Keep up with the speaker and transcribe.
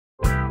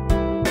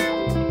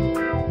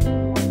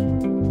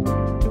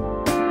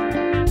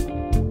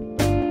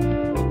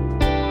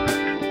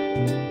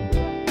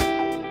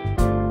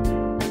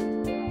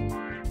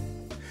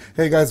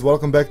Hey guys,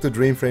 welcome back to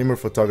Dreamframer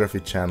photography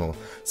channel.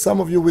 Some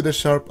of you with a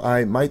sharp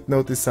eye might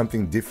notice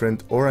something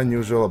different or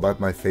unusual about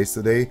my face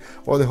today,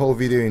 or the whole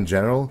video in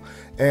general,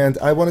 and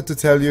I wanted to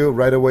tell you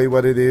right away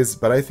what it is,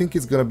 but I think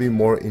it's gonna be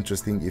more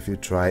interesting if you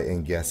try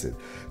and guess it.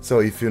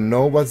 So if you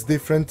know what's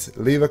different,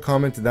 leave a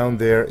comment down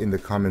there in the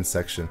comment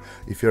section.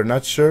 If you're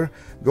not sure,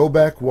 go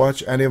back,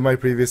 watch any of my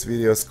previous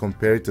videos,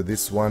 compare it to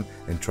this one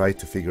and try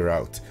to figure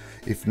out.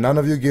 If none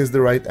of you gives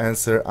the right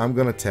answer, I'm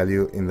gonna tell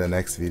you in the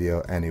next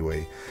video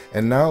anyway.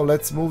 And now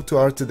let's move to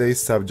our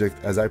today's subject.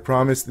 As I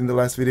promised in the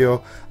last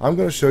video, I'm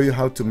gonna show you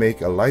how to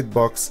make a light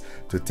box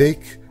to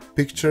take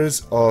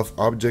pictures of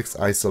objects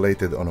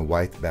isolated on a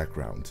white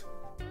background.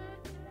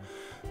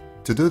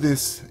 To do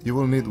this, you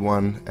will need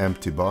one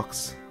empty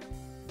box,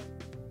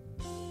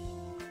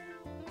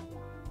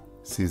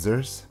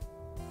 scissors,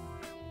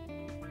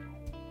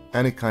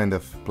 any kind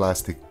of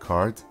plastic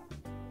card,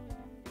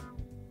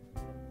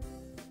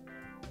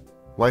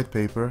 white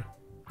paper,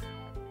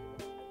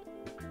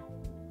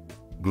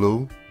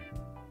 glue,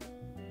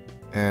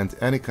 and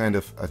any kind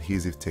of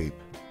adhesive tape.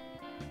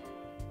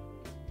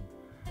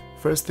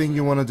 First thing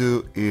you want to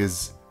do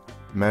is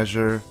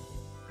measure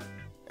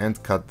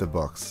and cut the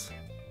box.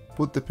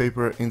 Put the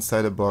paper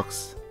inside a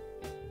box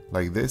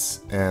like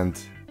this and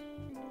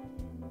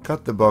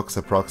cut the box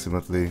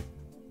approximately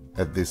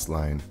at this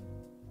line.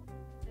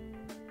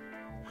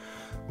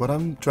 What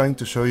I'm trying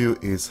to show you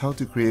is how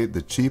to create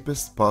the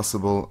cheapest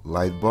possible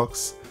light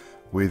box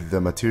with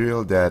the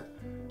material that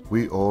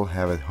we all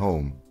have at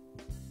home.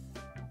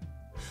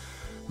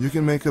 You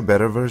can make a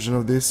better version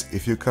of this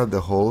if you cut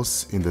the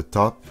holes in the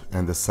top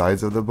and the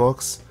sides of the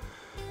box,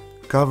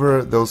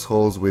 cover those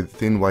holes with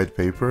thin white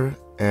paper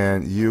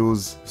and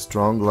use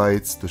strong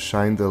lights to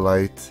shine the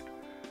light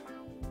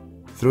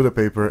through the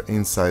paper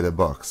inside the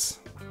box.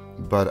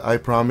 But I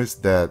promise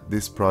that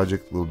this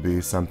project will be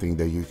something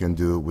that you can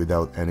do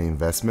without any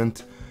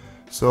investment,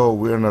 so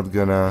we're not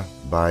gonna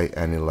buy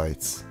any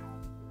lights.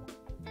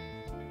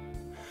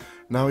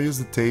 Now use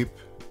the tape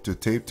to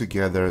tape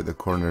together the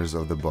corners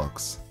of the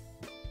box.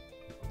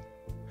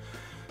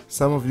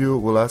 Some of you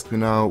will ask me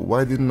now,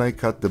 why didn't I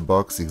cut the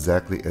box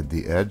exactly at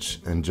the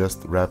edge and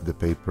just wrap the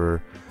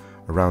paper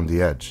around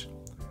the edge?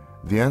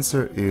 The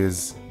answer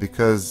is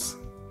because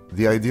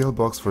the ideal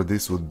box for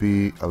this would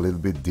be a little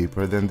bit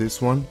deeper than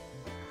this one,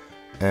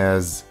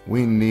 as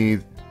we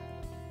need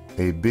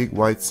a big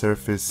white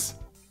surface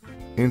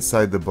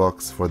inside the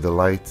box for the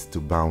light to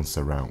bounce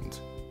around.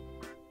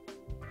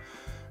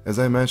 As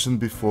I mentioned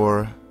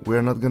before,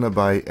 we're not gonna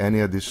buy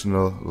any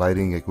additional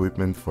lighting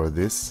equipment for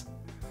this,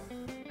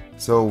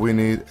 so we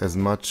need as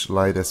much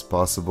light as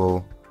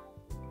possible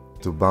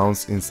to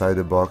bounce inside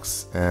the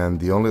box, and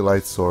the only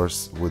light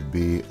source would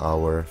be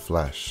our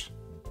flash.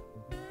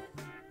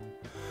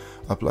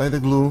 Apply the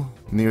glue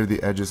near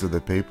the edges of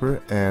the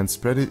paper and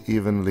spread it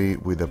evenly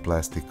with a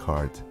plastic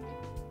card.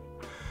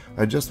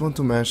 I just want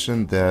to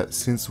mention that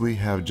since we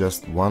have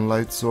just one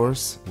light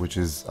source, which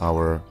is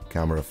our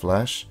camera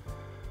flash,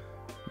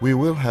 we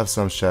will have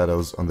some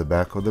shadows on the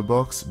back of the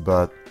box,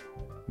 but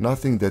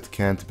nothing that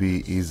can't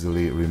be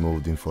easily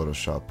removed in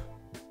Photoshop.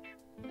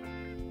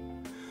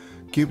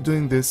 Keep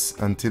doing this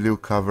until you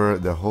cover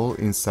the whole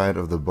inside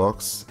of the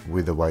box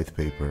with the white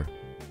paper.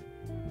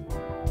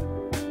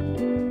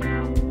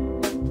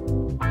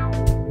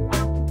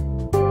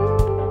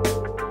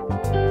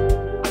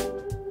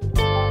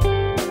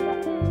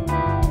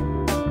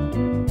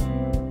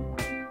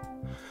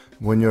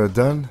 When you're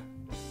done,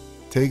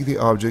 take the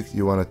object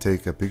you want to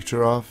take a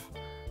picture of,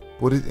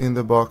 put it in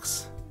the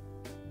box,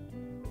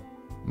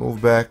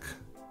 move back,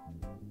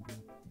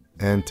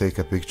 and take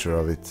a picture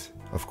of it,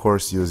 of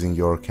course using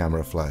your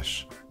camera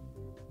flash.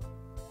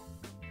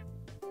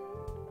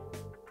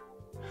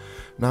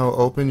 Now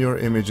open your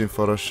image in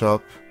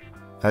Photoshop.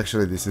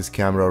 Actually, this is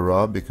camera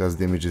raw because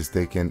the image is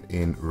taken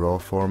in RAW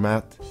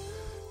format.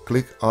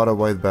 Click Auto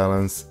White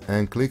Balance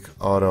and click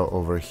Auto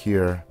over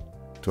here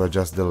to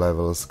adjust the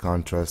levels,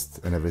 contrast,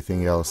 and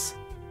everything else.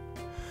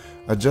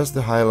 Adjust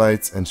the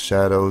highlights and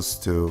shadows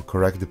to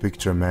correct the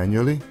picture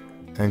manually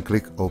and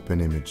click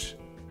Open Image.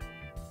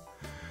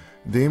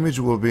 The image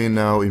will be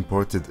now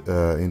imported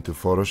into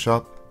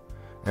Photoshop,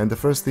 and the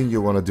first thing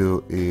you want to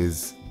do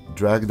is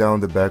drag down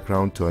the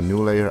background to a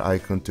new layer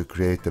icon to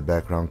create the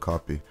background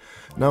copy.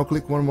 Now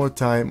click one more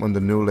time on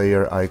the new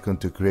layer icon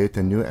to create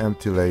a new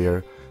empty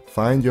layer.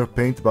 Find your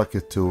paint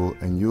bucket tool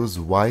and use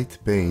white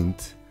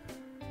paint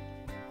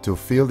to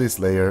fill this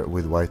layer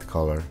with white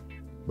color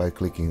by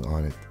clicking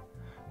on it.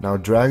 Now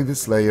drag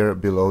this layer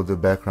below the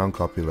background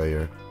copy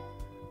layer.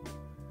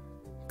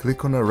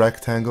 Click on a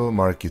rectangle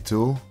marquee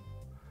tool,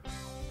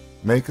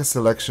 make a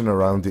selection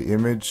around the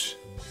image,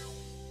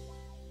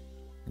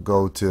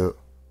 go to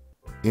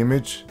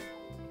Image,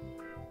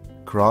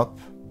 Crop,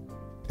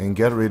 and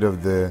get rid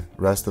of the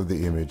rest of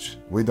the image.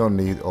 We don't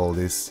need all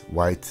this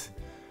white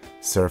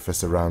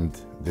surface around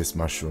this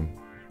mushroom.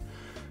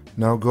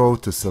 Now go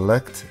to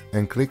Select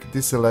and click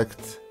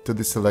Deselect to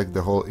deselect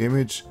the whole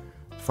image.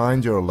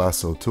 Find your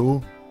lasso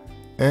tool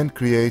and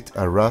create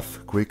a rough,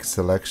 quick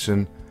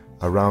selection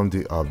around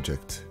the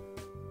object.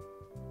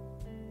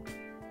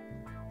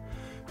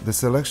 The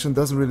selection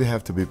doesn't really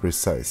have to be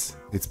precise.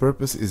 Its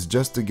purpose is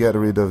just to get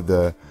rid of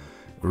the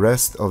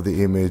rest of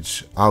the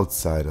image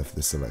outside of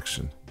the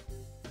selection.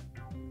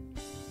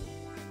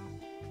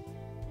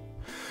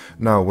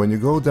 Now, when you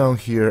go down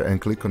here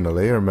and click on the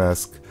layer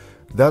mask,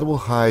 that will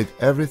hide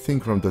everything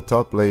from the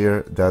top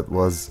layer that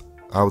was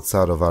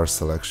outside of our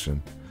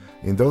selection.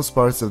 In those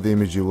parts of the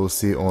image you will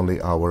see only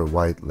our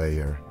white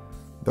layer.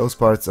 Those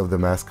parts of the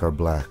mask are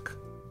black.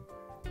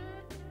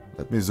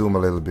 Let me zoom a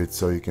little bit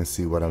so you can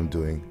see what I'm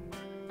doing.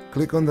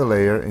 Click on the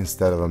layer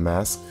instead of a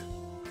mask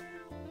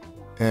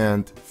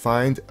and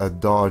find a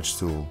dodge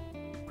tool.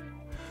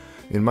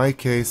 In my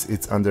case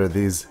it's under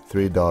these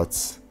three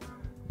dots,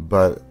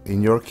 but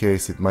in your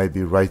case it might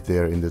be right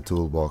there in the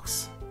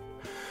toolbox.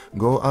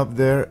 Go up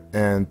there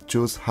and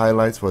choose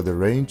highlights for the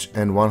range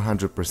and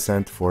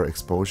 100% for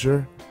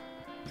exposure,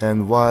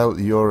 and while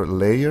your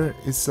layer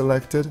is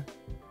selected,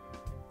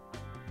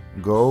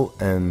 go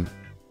and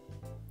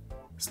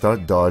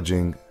start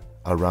dodging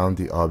around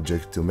the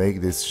object to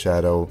make this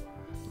shadow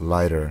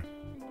lighter.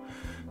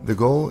 The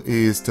goal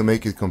is to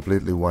make it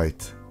completely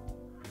white.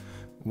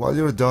 While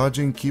you're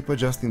dodging, keep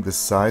adjusting the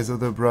size of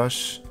the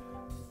brush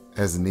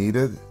as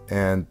needed,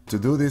 and to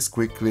do this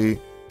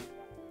quickly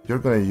you're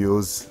going to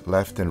use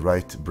left and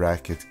right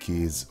bracket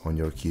keys on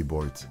your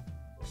keyboard.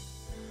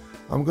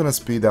 I'm going to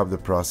speed up the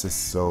process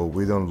so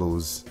we don't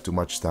lose too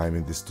much time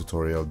in this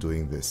tutorial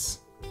doing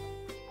this.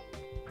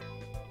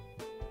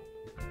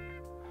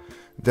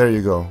 There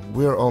you go,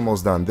 we're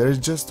almost done. There's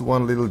just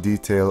one little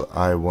detail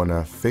I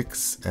wanna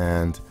fix,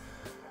 and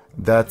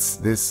that's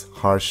this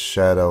harsh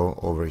shadow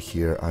over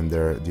here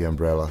under the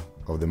umbrella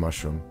of the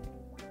mushroom.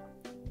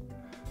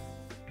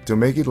 To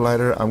make it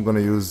lighter, I'm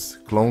gonna use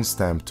Clone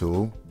Stamp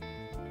tool.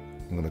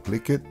 I'm gonna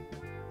click it.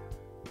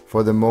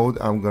 For the mode,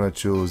 I'm gonna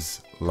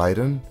choose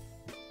Lighten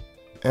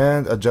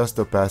and adjust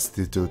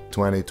opacity to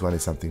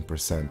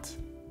 20-something%.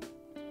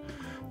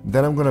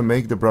 Then I'm gonna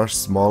make the brush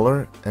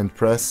smaller and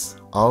press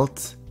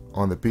Alt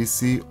on the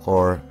PC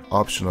or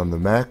Option on the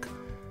Mac.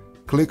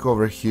 Click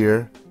over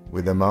here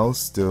with the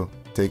mouse to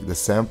take the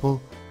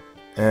sample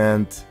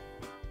and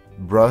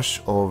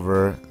brush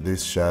over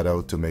this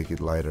shadow to make it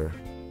lighter.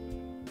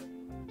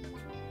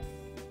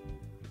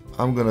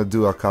 I'm gonna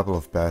do a couple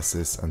of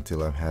passes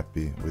until I'm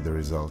happy with the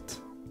result.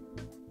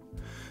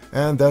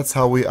 And that's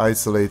how we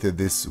isolated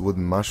this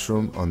wooden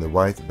mushroom on the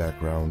white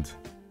background.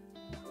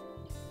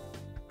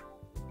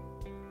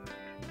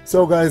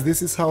 So guys,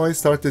 this is how I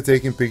started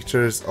taking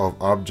pictures of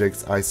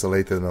objects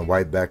isolated on a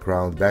white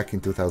background back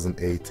in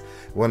 2008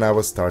 when I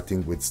was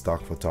starting with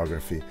stock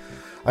photography.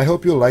 I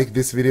hope you liked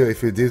this video.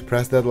 If you did,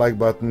 press that like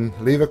button,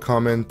 leave a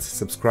comment,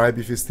 subscribe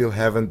if you still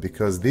haven't,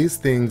 because these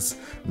things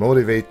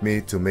motivate me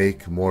to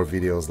make more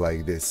videos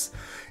like this.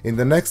 In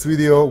the next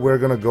video, we're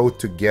gonna go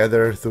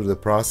together through the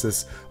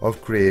process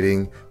of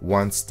creating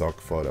one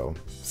stock photo.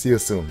 See you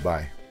soon,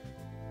 bye.